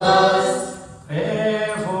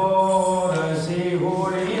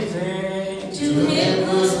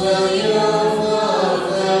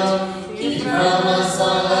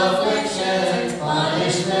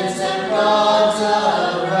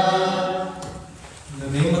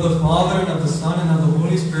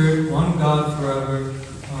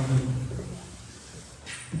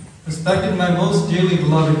Respected my most dearly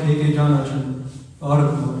beloved K.K. John Hutchin, God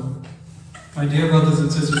of Lord, my dear brothers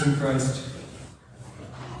and sisters in Christ.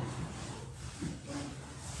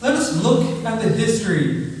 Let us look at the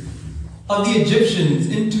history of the Egyptians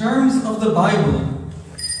in terms of the Bible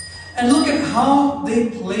and look at how they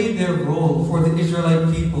played their role for the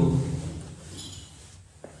Israelite people.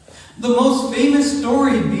 The most famous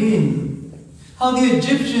story being how the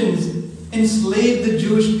Egyptians enslaved the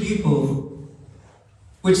Jewish people,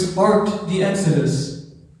 which sparked the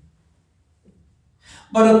Exodus.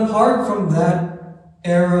 But apart from that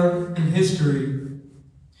era in history,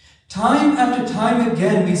 time after time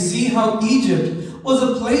again we see how Egypt was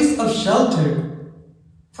a place of shelter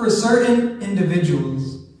for certain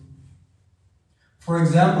individuals. For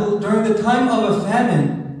example, during the time of a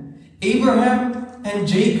famine, Abraham and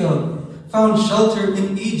Jacob found shelter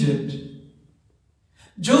in Egypt.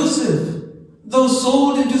 Joseph, though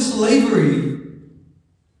sold into slavery,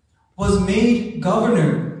 was made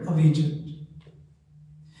governor of Egypt.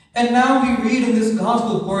 And now we read in this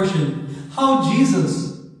gospel portion how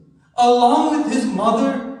Jesus, along with his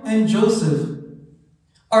mother and Joseph,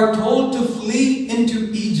 are told to flee into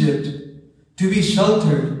Egypt to be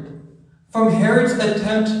sheltered from Herod's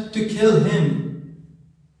attempt to kill him.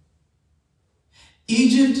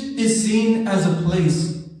 Egypt is seen as a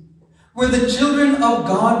place where the children of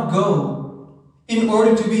God go in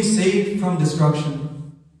order to be saved from destruction.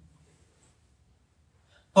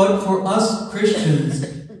 But for us Christians,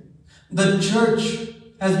 the church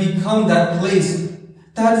has become that place,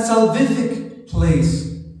 that salvific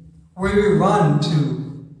place where we run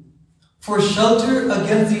to for shelter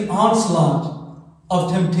against the onslaught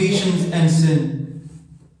of temptations and sin.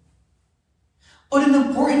 But an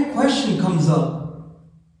important question comes up.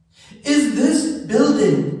 Is this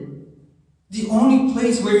building the only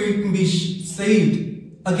place where you can be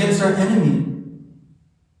saved against our enemy?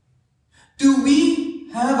 Do we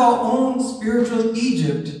have our own spiritual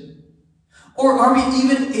Egypt? Or are we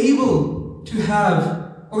even able to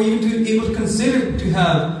have, or even able to consider to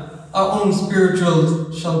have our own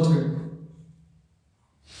spiritual shelter?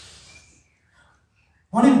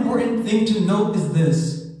 One important thing to note is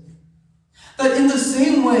this, that in the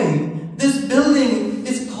same way, this building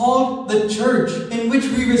is called the church in which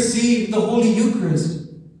we receive the Holy Eucharist.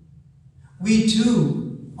 We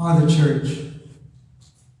too are the church.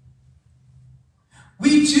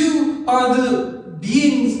 We too are the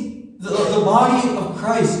beings, the body of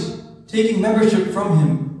Christ, taking membership from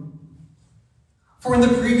him. For in the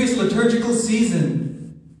previous liturgical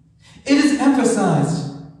season, it is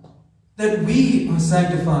emphasized that we are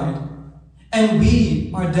sanctified and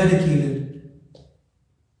we are dedicated.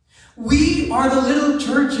 We are the little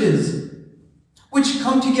churches which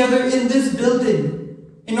come together in this building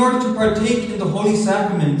in order to partake in the holy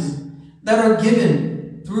sacraments that are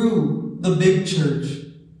given through the big church.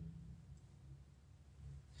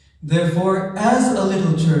 Therefore, as a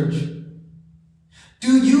little church,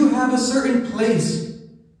 do you have a certain place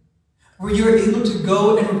where you're able to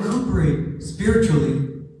go and recuperate spiritually?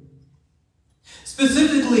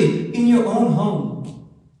 Specifically, in your own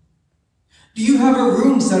home. Do you have a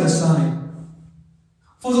room set aside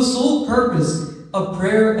for the sole purpose of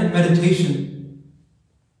prayer and meditation?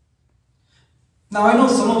 Now, I know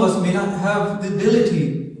some of us may not have the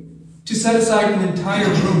ability to set aside an entire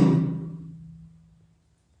room.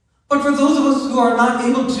 But for those of us who are not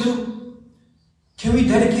able to, can we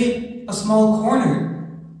dedicate a small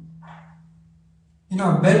corner in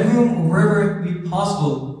our bedroom or wherever it be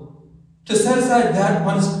possible to set aside that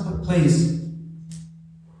one place,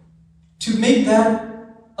 to make that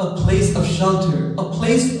a place of shelter, a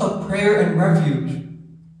place of prayer and refuge?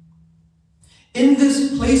 In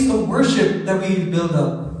this place of worship that we build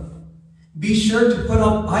up, be sure to put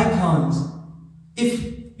up icons.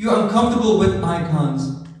 If you're uncomfortable with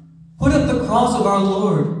icons, put up the cross of our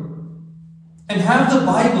Lord and have the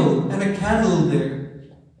Bible and a candle there.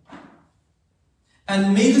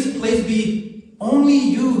 And may this place be only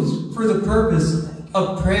used for the purpose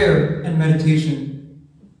of prayer and meditation.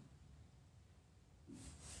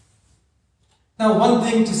 Now, one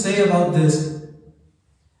thing to say about this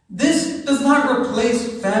does not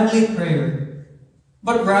replace family prayer,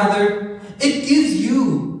 but rather it gives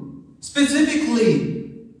you specifically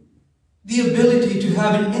the ability to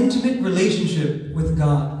have an intimate relationship with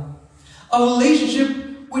God. A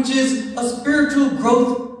relationship which is a spiritual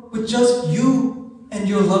growth with just you and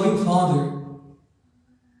your loving Father.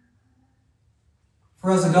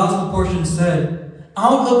 For as the gospel portion said,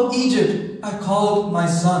 out of Egypt I called my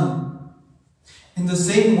son. In the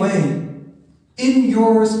same way, in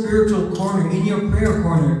your spiritual corner, in your prayer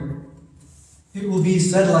corner, it will be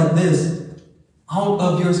said like this: out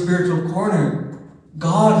of your spiritual corner.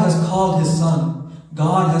 God has called his son.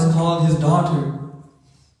 God has called his daughter.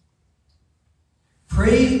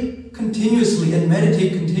 Pray continuously and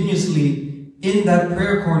meditate continuously in that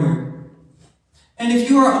prayer corner. And if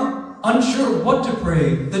you are unsure what to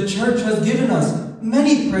pray, the church has given us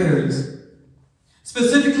many prayers.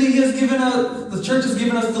 Specifically, the church has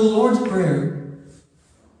given us the Lord's Prayer.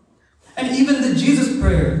 And even the Jesus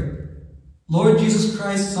Prayer. Lord Jesus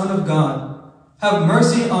Christ, Son of God, have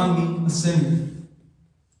mercy on me, a sinner.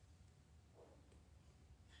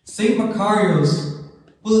 St. Macarius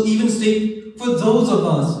will even state for those of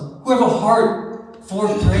us who have a heart for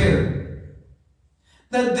prayer,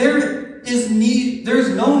 that there is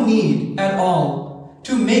no need at all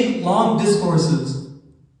to make long discourses.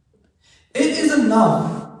 It is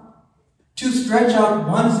enough to stretch out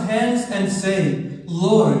one's hands and say,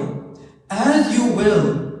 Lord, as you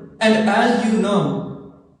will and as you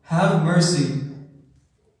know, have mercy.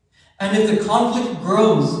 And if the conflict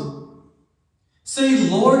grows, say,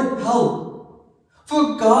 Lord, help.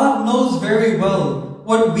 For God knows very well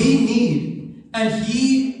what we need, and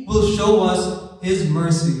he will show us his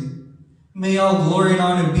mercy. May all glory and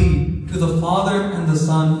honor be to the Father and the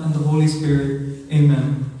Son and the Holy Spirit.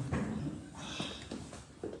 Amen.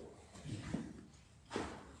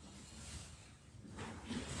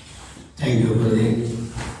 Thank you, Predeep.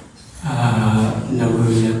 Now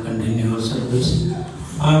we will continue our service.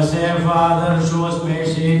 As a father shows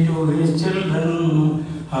mercy to his children,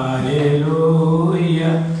 hallelujah.